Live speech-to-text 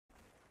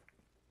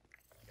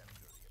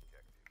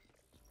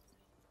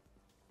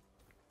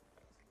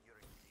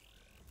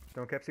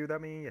Don't capture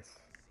without me. Yes.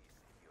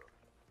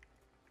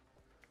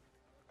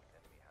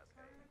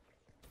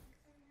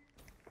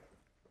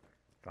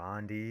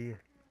 Bondi.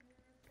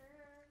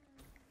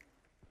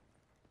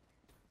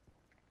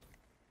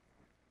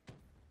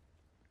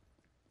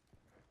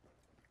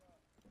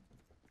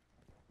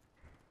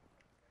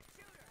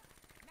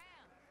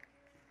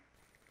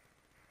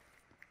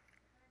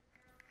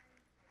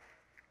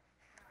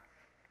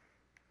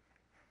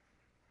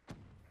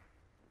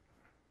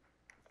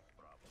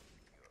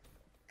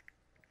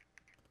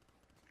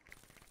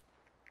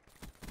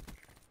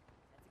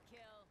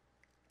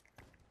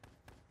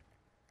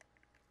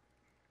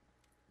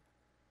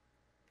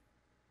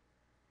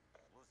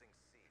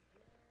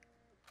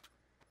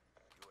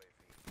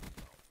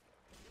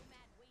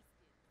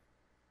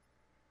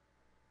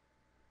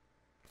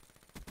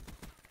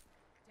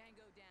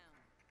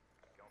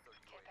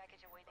 Care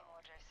package awaiting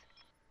orders.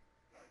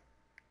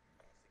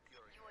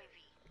 UAV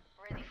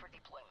ready for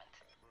deployment.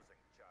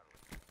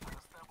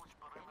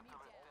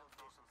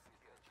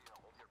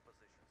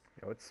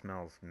 Yo, it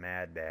smells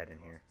mad bad in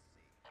here.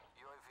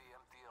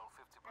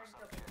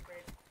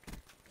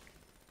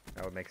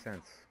 That would make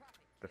sense.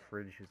 The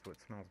fridge is what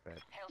smells bad.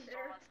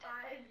 Hailstorm on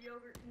standby. 5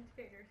 yogurt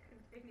containers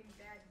containing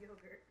bad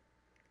yogurt.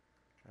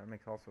 That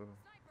makes also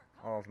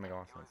make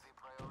all sense.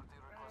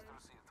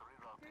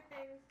 2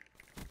 things.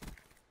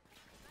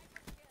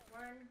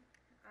 One,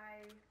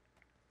 I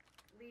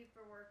leave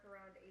for work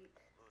around 8:20.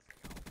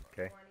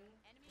 Okay.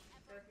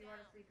 So if you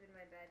want to sleep in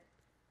my bed,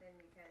 then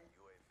you can.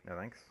 No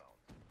thanks.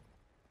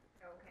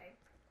 Okay.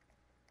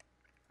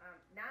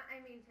 Not I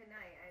mean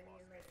tonight. I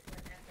mean like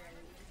when after I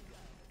leave.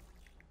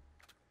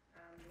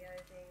 The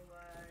other thing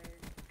was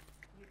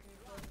you can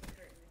close the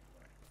curtain if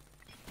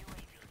you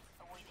want. UAV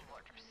awaiting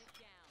orders.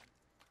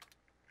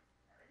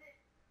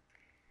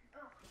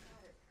 Oh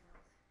god, it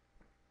smells.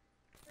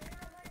 Clean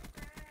out my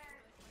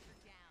trash.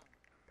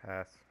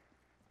 Pass.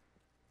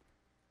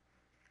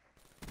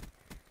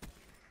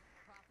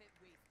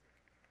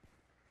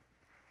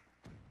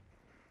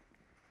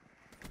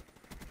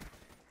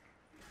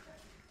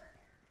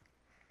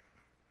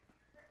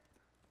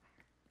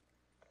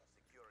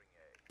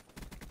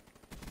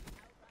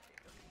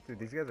 Dude,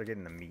 these guys are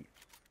getting the meat.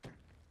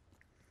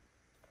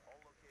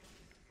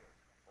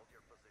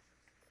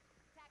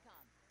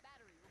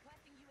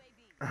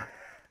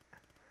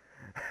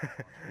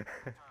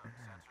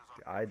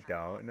 I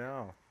don't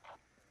know.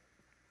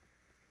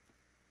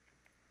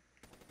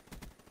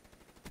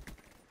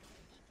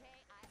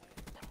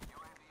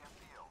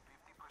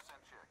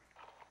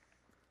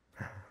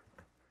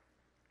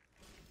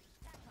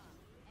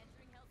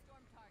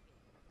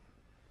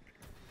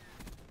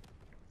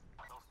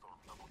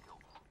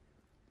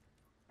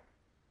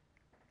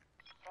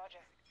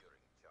 Roger.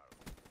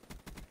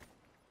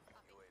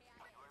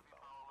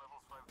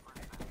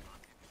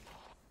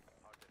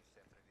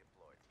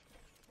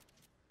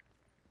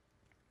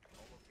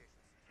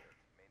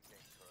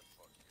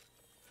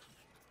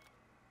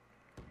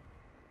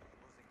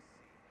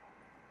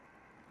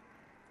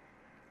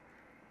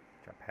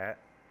 Got Pat.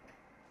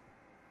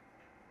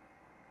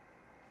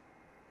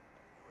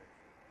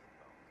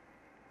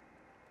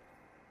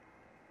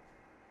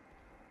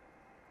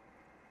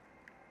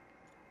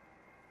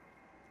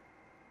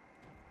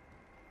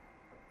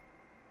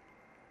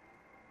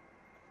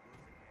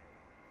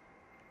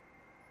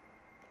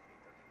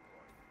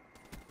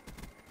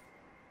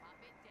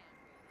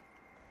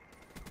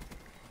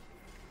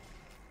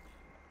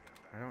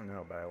 I don't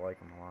know, but I like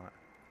them a lot.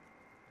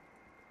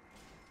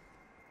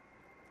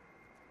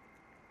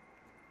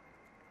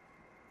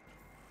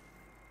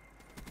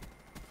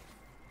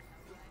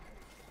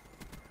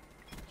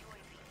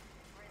 UAV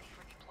ready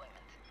for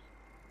deployment.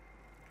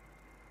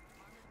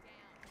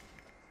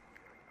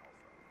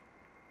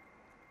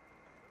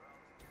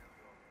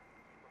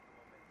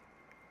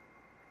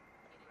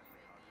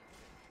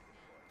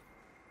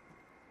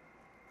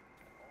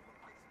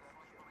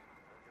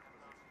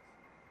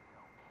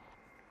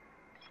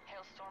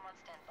 Hailstorm on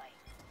standby.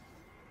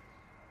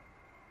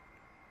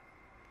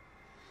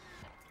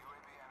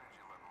 UAV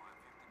energy level at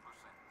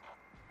 50%.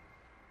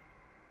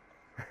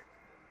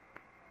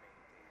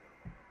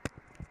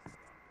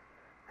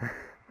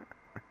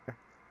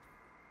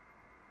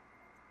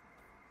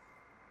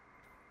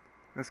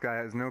 This guy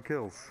has no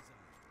kills.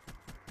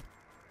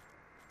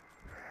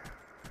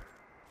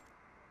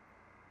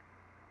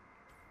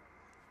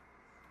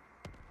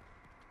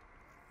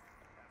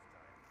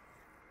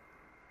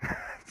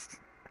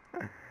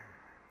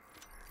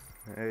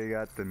 They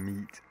got the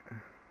meat.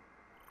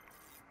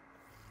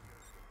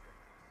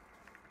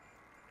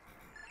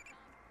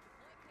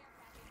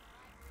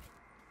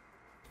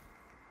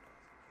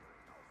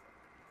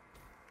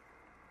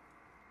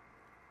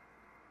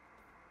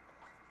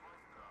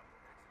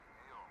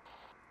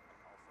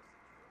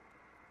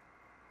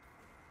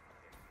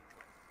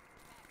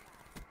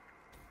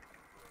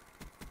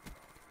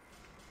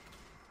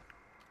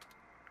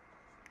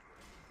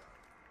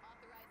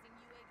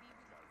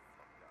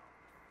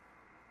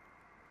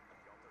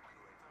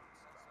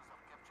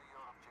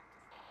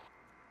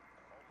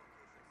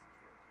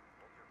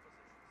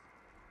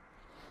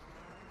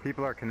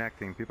 People are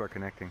connecting. People are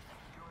connecting. UAV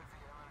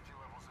energy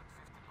levels at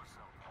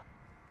 50%.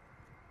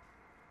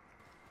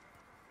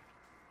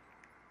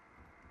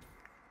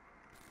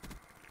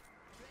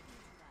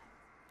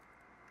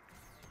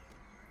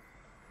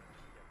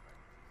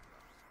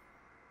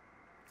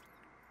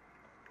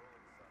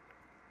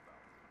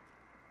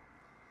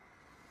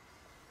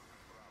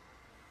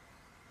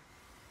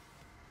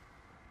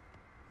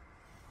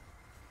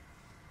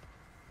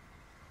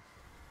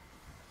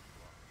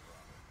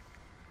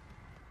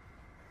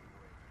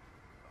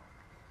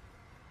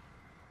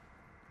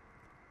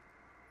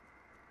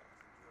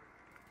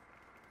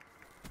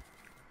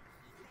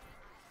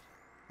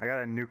 I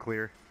got a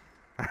nuclear.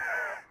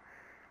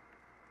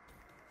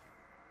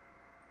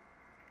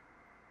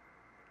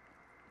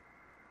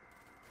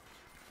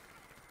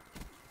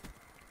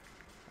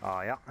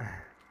 Oh, yeah.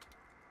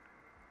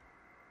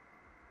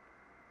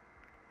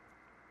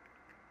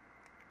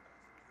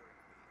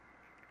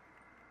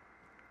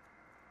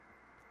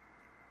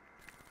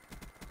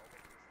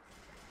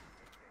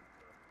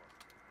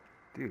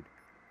 Dude.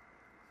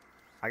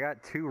 I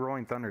got 2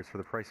 Rolling Thunders for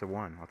the price of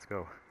 1. Let's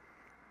go.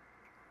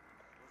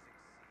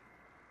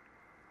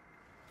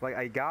 Like,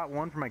 I got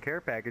one for my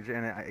care package,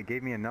 and it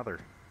gave me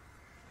another.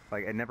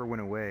 Like, it never went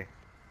away.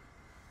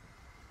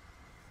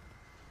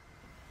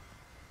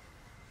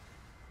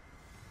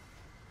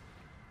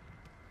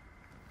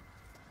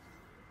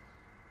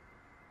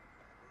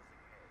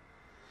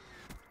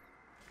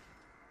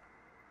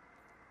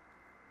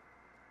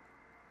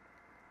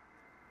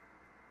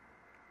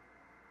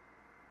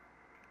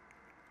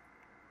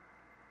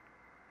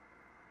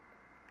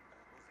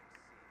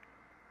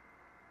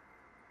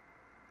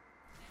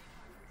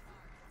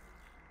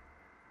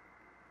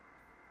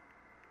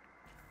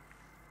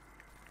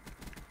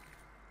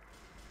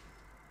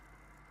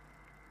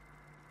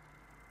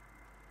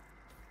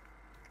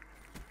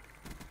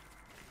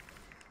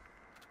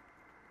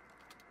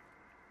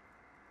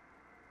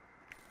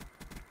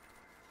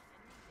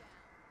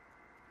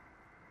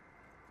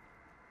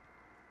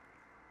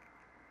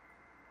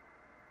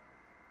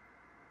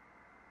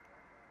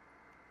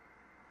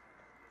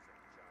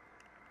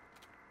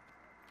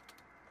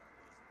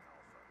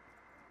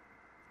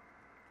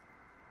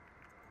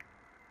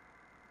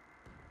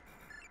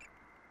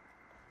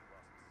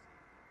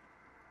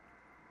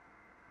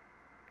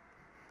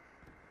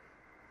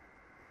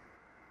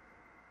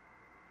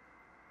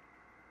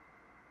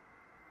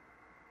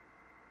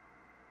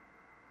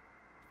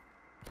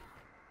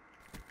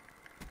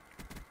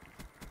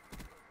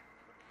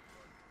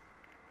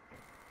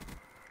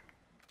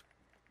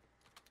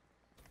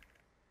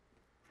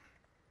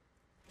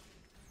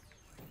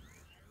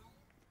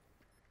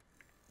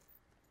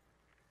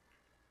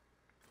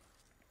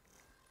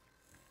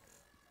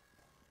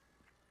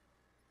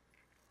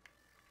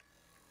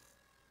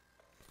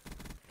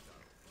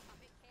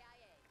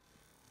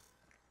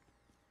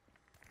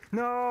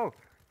 No!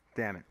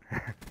 Damn it.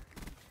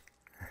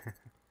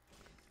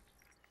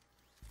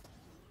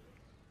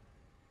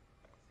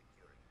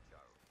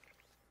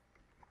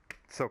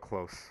 So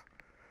close.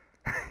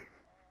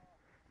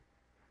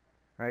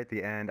 Right at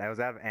the end. I was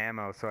out of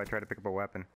ammo, so I tried to pick up a weapon.